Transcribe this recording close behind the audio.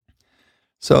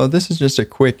So this is just a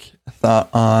quick thought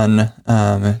on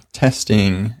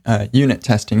testing, unit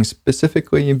testing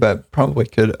specifically, but probably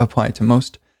could apply to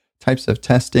most types of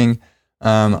testing.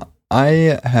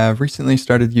 I have recently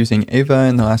started using Ava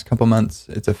in the last couple months.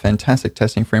 It's a fantastic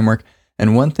testing framework.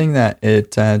 And one thing that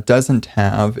it doesn't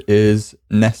have is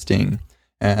nesting.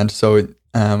 And so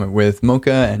with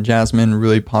Mocha and Jasmine,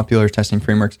 really popular testing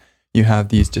frameworks, you have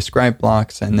these describe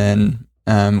blocks. And then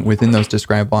within those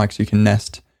describe blocks, you can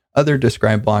nest other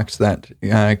describe blocks that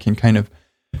can kind of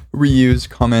reuse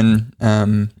common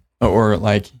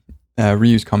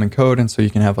reuse common code. And so you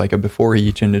can have like a before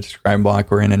each in a describe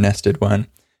block or in a nested one.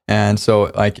 And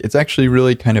so like it's actually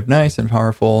really kind of nice and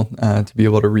powerful to be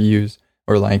able to reuse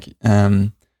or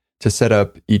to set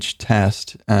up each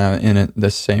test in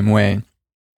the same way.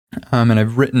 And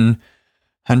I've written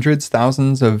hundreds,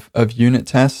 thousands of unit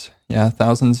tests. Yeah,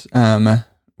 thousands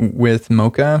with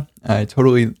Mocha. I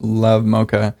totally love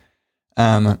Mocha.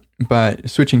 But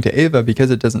switching to Ava,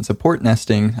 because it doesn't support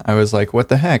nesting, I was like, what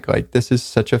the heck? Like, this is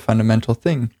such a fundamental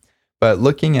thing. But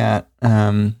looking at,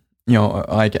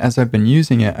 as I've been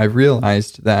using it, I've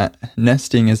realized that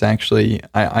nesting is actually,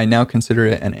 I now consider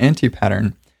it an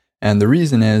anti-pattern. And the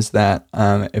reason is that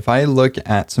if I look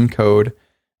at some code,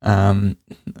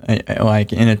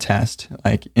 like in a test,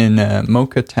 like in a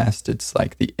Mocha test, it's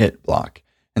like the it block.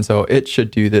 And so it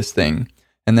should do this thing.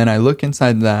 And then I look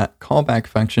inside that callback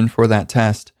function for that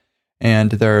test,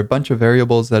 and there are a bunch of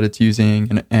variables that it's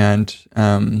using and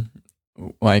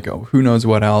who knows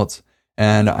what else.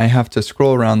 And I have to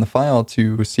scroll around the file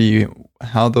to see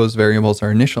how those variables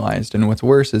are initialized. And what's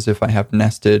worse is if I have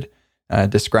nested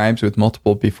describes with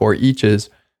multiple before eaches,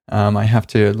 I have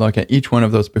to look at each one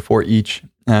of those before each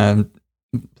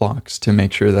blocks to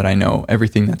make sure that I know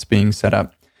everything that's being set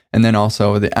up. And then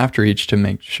also the after each to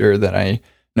make sure that I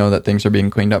know that things are being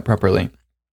cleaned up properly.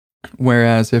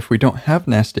 Whereas if we don't have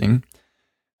nesting,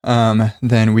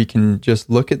 then we can just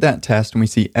look at that test and we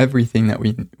see everything that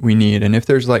we need. And if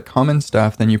there's like common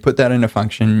stuff, then you put that in a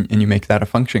function and you make that a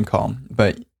function call.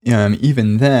 But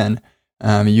even then,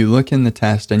 you look in the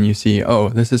test and you see, oh,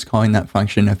 this is calling that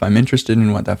function. If I'm interested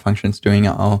in what that function's doing,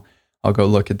 I'll go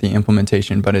look at the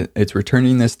implementation. But it's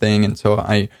returning this thing, and so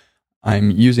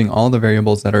I'm using all the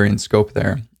variables that are in scope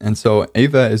there. And so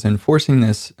Ava is enforcing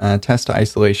this test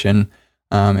isolation,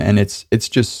 and it's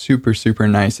just super, super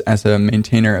nice as a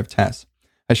maintainer of tests.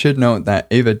 I should note that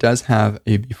Ava does have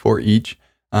a before each.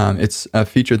 It's a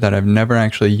feature that I've never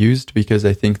actually used because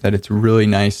I think that it's really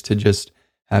nice to just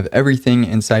have everything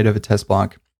inside of a test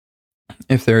block.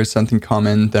 If there is something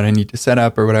common that I need to set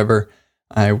up or whatever,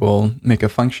 I will make a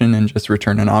function and just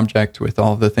return an object with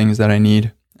all the things that I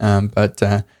need.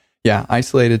 Yeah,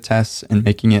 isolated tests and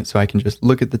making it so I can just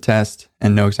look at the test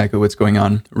and know exactly what's going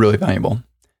on, really valuable.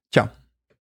 Ciao.